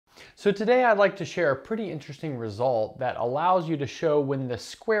So today I'd like to share a pretty interesting result that allows you to show when the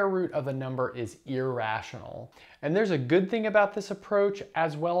square root of a number is irrational. And there's a good thing about this approach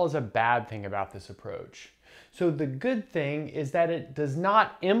as well as a bad thing about this approach. So the good thing is that it does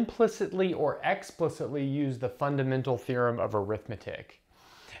not implicitly or explicitly use the fundamental theorem of arithmetic.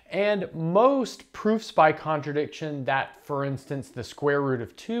 And most proofs by contradiction that, for instance, the square root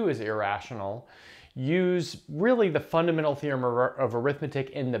of 2 is irrational use really the fundamental theorem of arithmetic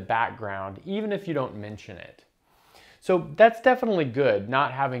in the background, even if you don't mention it. So that's definitely good,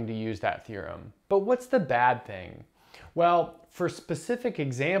 not having to use that theorem. But what's the bad thing? Well, for specific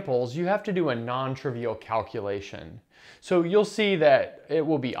examples, you have to do a non-trivial calculation. So you'll see that it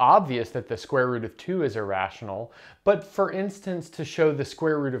will be obvious that the square root of 2 is irrational, but for instance, to show the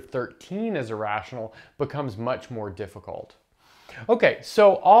square root of 13 is irrational becomes much more difficult. Okay,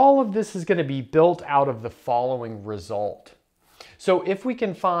 so all of this is going to be built out of the following result. So if we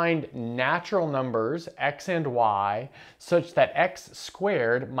can find natural numbers, x and y, such that x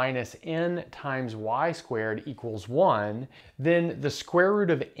squared minus n times y squared equals 1, then the square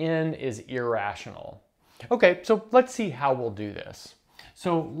root of n is irrational. Okay, so let's see how we'll do this.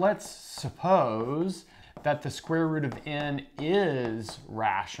 So let's suppose that the square root of n is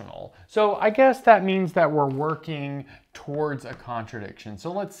rational. So I guess that means that we're working towards a contradiction.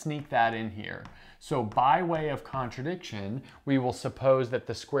 So let's sneak that in here. So by way of contradiction, we will suppose that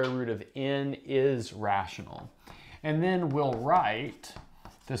the square root of n is rational. And then we'll write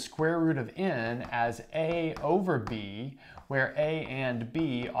the square root of n as a over b, where a and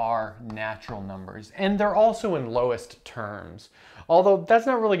b are natural numbers. And they're also in lowest terms. Although that's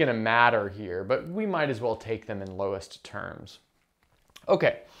not really going to matter here, but we might as well take them in lowest terms.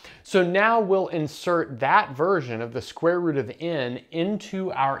 Okay, so now we'll insert that version of the square root of n into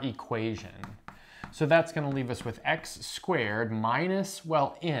our equation. So that's going to leave us with x squared minus,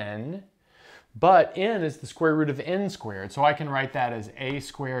 well, n, but n is the square root of n squared. So I can write that as a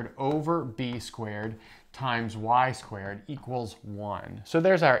squared over b squared times y squared equals 1. So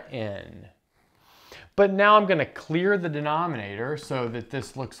there's our n. But now I'm going to clear the denominator so that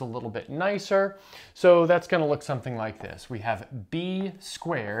this looks a little bit nicer. So that's going to look something like this. We have b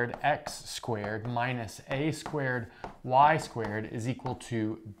squared x squared minus a squared y squared is equal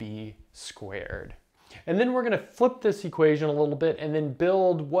to b squared. And then we're going to flip this equation a little bit and then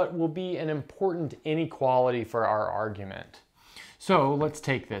build what will be an important inequality for our argument. So let's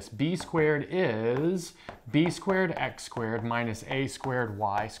take this. B squared is b squared x squared minus a squared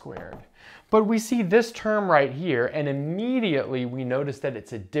y squared. But we see this term right here, and immediately we notice that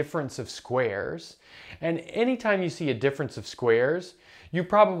it's a difference of squares. And anytime you see a difference of squares, you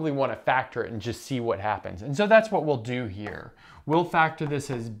probably want to factor it and just see what happens. And so that's what we'll do here. We'll factor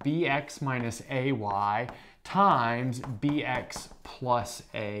this as bx minus ay times bx plus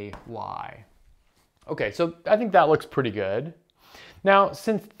ay. Okay, so I think that looks pretty good. Now,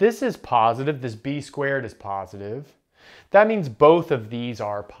 since this is positive, this b squared is positive, that means both of these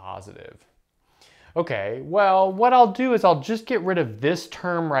are positive. Okay, well, what I'll do is I'll just get rid of this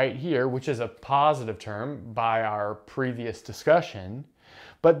term right here, which is a positive term by our previous discussion,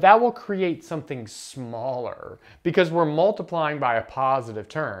 but that will create something smaller because we're multiplying by a positive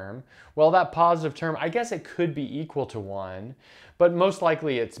term. Well, that positive term, I guess it could be equal to 1, but most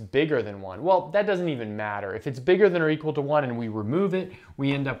likely it's bigger than 1. Well, that doesn't even matter. If it's bigger than or equal to 1 and we remove it,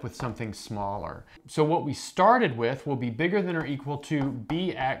 we end up with something smaller. So what we started with will be bigger than or equal to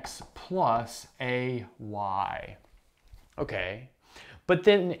bx plus ay. Okay. But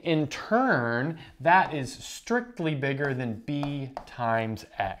then in turn, that is strictly bigger than b times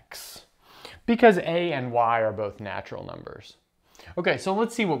x because a and y are both natural numbers. Okay, so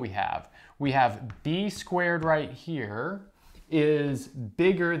let's see what we have. We have b squared right here is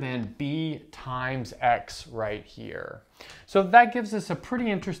bigger than b times x right here. So that gives us a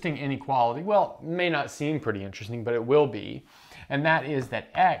pretty interesting inequality. Well, it may not seem pretty interesting, but it will be. And that is that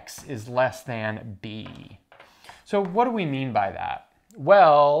x is less than b. So what do we mean by that?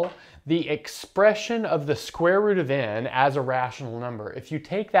 Well, the expression of the square root of n as a rational number, if you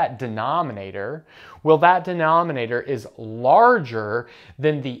take that denominator, well, that denominator is larger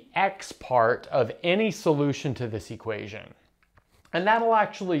than the x part of any solution to this equation. And that'll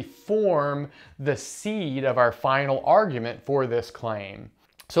actually form the seed of our final argument for this claim.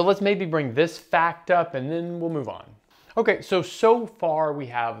 So let's maybe bring this fact up and then we'll move on. Okay, so far we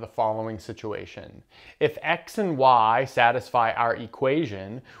have the following situation. If x and y satisfy our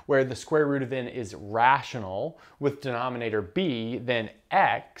equation where the square root of n is rational with denominator b, then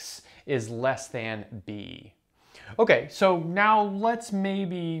x is less than b. Okay, so now let's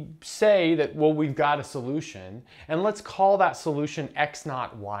maybe say that, well, we've got a solution, and let's call that solution x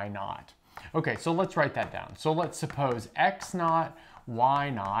naught, y naught. Okay, so let's write that down. So let's suppose x naught, y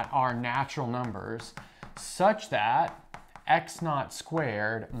naught are natural numbers such that x naught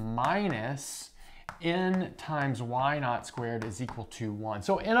squared minus n times y naught squared is equal to 1.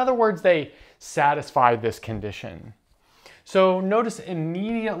 So in other words, they satisfy this condition. So notice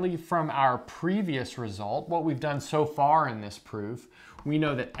immediately from our previous result, what we've done so far in this proof, we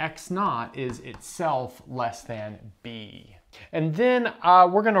know that x naught is itself less than b. And then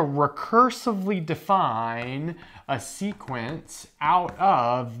we're going to recursively define a sequence out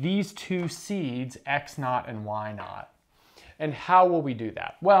of these two seeds, x naught and y naught. And how will we do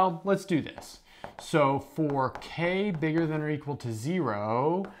that? Well, let's do this. So for k bigger than or equal to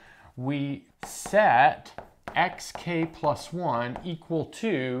 0, we set xk plus 1 equal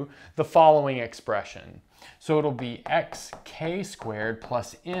to the following expression. So it'll be xk squared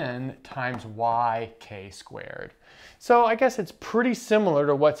plus n times yk squared. So I guess it's pretty similar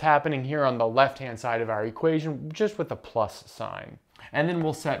to what's happening here on the left-hand side of our equation, just with a plus sign. And then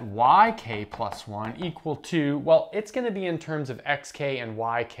we'll set yk plus 1 equal to, well, it's going to be in terms of xk and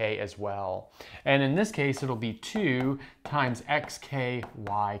yk as well. And in this case, it'll be 2 times xk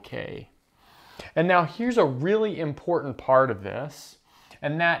yk. And now here's a really important part of this,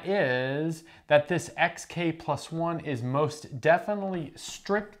 and that is that this xk plus 1 is most definitely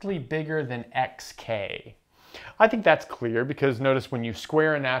strictly bigger than xk. I think that's clear because notice when you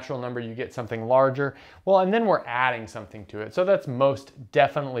square a natural number, you get something larger. Well, and then we're adding something to it. So that's most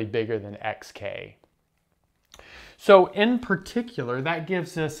definitely bigger than xk. So in particular, that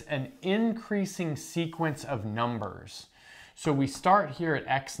gives us an increasing sequence of numbers. So we start here at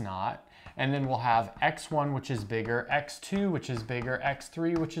x naught, and then we'll have x1, which is bigger, x2, which is bigger,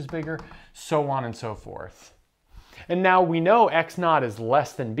 x3, which is bigger, so on and so forth. And now we know x naught is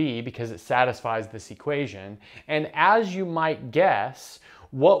less than b because it satisfies this equation. And as you might guess,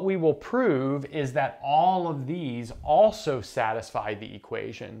 what we will prove is that all of these also satisfy the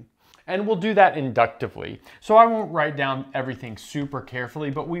equation. And we'll do that inductively. So I won't write down everything super carefully,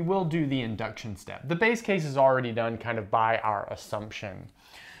 but we will do the induction step. The base case is already done kind of by our assumption.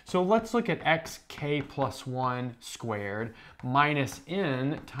 So let's look at xk plus 1 squared minus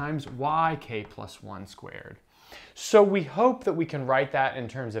n times yk plus 1 squared. So we hope that we can write that in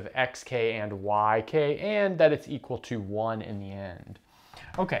terms of xk and yk and that it's equal to 1 in the end.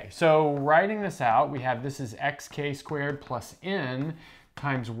 Okay, so writing this out, we have this is xk squared plus n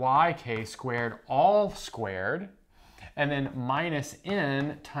times yk squared all squared, and then minus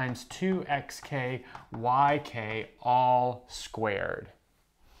n times 2xk yk all squared.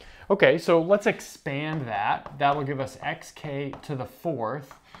 Okay, so let's expand that. That will give us xk to the 4th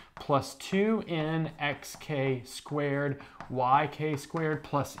plus 2n xk squared yk squared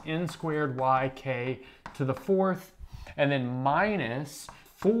plus n squared yk to the 4th, and then minus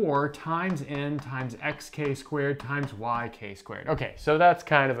 4 times n times xk squared times yk squared. Okay, so that's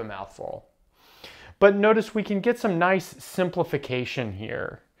kind of a mouthful. But notice we can get some nice simplification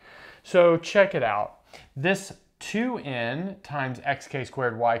here. So check it out. This 2n times xk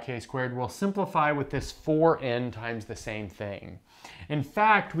squared yk squared will simplify with this 4n times the same thing. In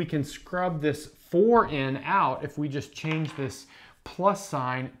fact, we can scrub this 4n out if we just change this plus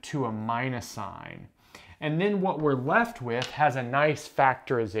sign to a minus sign. And then what we're left with has a nice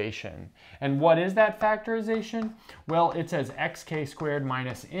factorization. And what is that factorization? Well, it says xk squared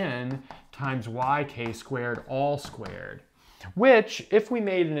minus n times yk squared all squared, which, if we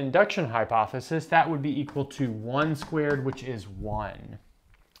made an induction hypothesis, that would be equal to 1 squared, which is 1.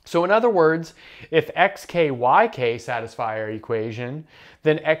 So in other words, if xk, yk satisfy our equation,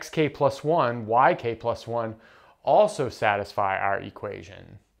 then xk plus 1, yk plus 1 also satisfy our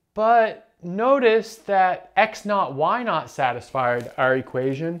equation. But notice that x naught, y naught satisfied our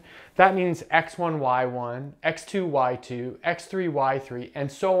equation. That means x1, y1, x2, y2, x3, y3,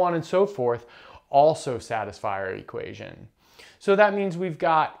 and so on and so forth also satisfy our equation. So that means we've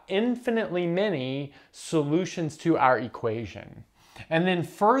got infinitely many solutions to our equation. And then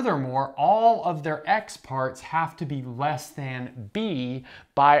furthermore, all of their x parts have to be less than b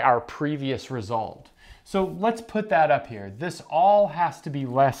by our previous result. So let's put that up here. This all has to be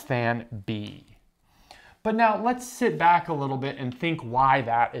less than b. But now let's sit back a little bit and think why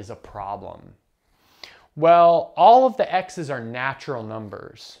that is a problem. Well, all of the x's are natural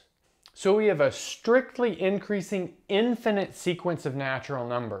numbers. So we have a strictly increasing infinite sequence of natural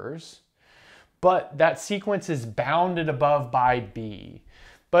numbers, but that sequence is bounded above by b.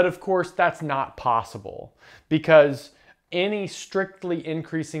 But of course, that's not possible because any strictly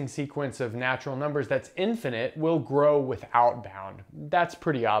increasing sequence of natural numbers that's infinite will grow without bound. That's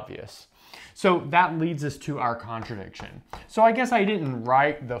pretty obvious. So that leads us to our contradiction. So I guess I didn't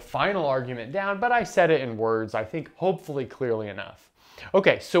write the final argument down, but I said it in words, I think hopefully clearly enough.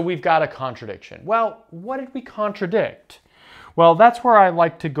 Okay, so we've got a contradiction. Well, what did we contradict? Well, that's where I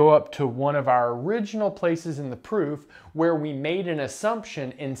like to go up to one of our original places in the proof where we made an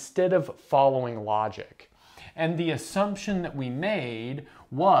assumption instead of following logic. And the assumption that we made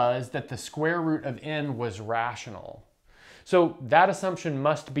was that the square root of n was rational. So that assumption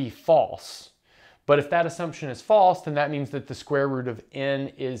must be false. But if that assumption is false, then that means that the square root of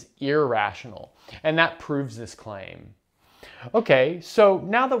n is irrational. And that proves this claim. Okay, so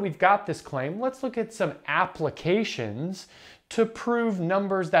now that we've got this claim, let's look at some applications to prove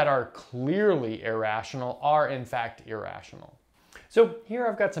numbers that are clearly irrational are in fact irrational. So here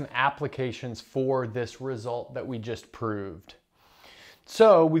I've got some applications for this result that we just proved.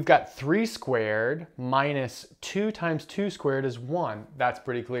 So we've got 3 squared minus 2 times 2 squared is 1. That's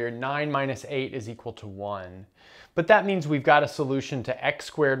pretty clear. 9 minus 8 is equal to 1. But that means we've got a solution to x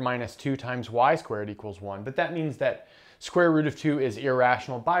squared minus 2 times y squared equals 1. But that means that square root of 2 is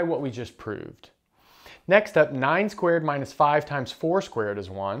irrational by what we just proved. Next up, 9 squared minus 5 times 4 squared is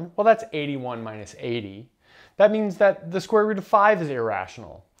 1. Well, that's 81 minus 80. That means that the square root of 5 is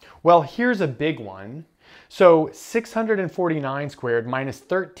irrational. Well, here's a big one. So 649 squared minus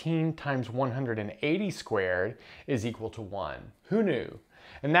 13 times 180 squared is equal to 1. Who knew?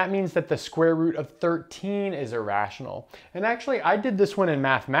 And that means that the square root of 13 is irrational. And actually, I did this one in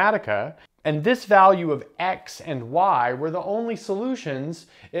Mathematica, and this value of x and y were the only solutions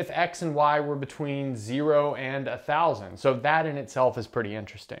if x and y were between 0 and 1,000. So that in itself is pretty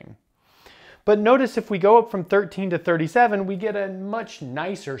interesting. But notice if we go up from 13 to 37, we get a much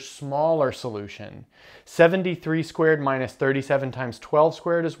nicer, smaller solution. 73 squared minus 37 times 12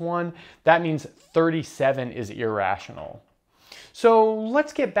 squared is 1. That means 37 is irrational. So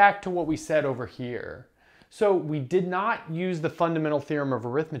let's get back to what we said over here. So we did not use the fundamental theorem of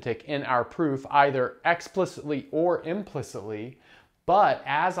arithmetic in our proof either explicitly or implicitly, but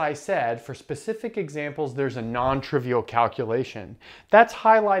as I said, for specific examples, there's a non-trivial calculation. That's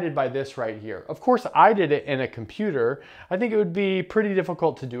highlighted by this right here. Of course, I did it in a computer. I think it would be pretty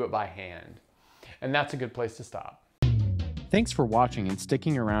difficult to do it by hand. And that's a good place to stop. Thanks for watching and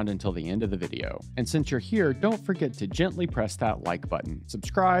sticking around until the end of the video. And since you're here, don't forget to gently press that like button,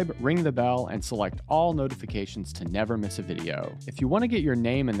 subscribe, ring the bell, and select all notifications to never miss a video. If you want to get your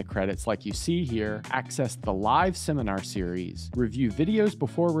name in the credits like you see here, access the live seminar series, review videos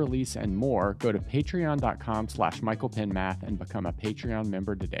before release, and more, go to patreon.com/michaelpennmath and become a Patreon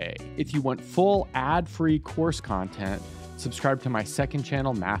member today. If you want full ad-free course content, subscribe to my second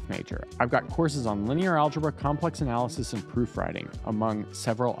channel, Math Major. I've got courses on linear algebra, complex analysis, and proofwriting, among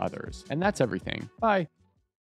several others. And that's everything. Bye.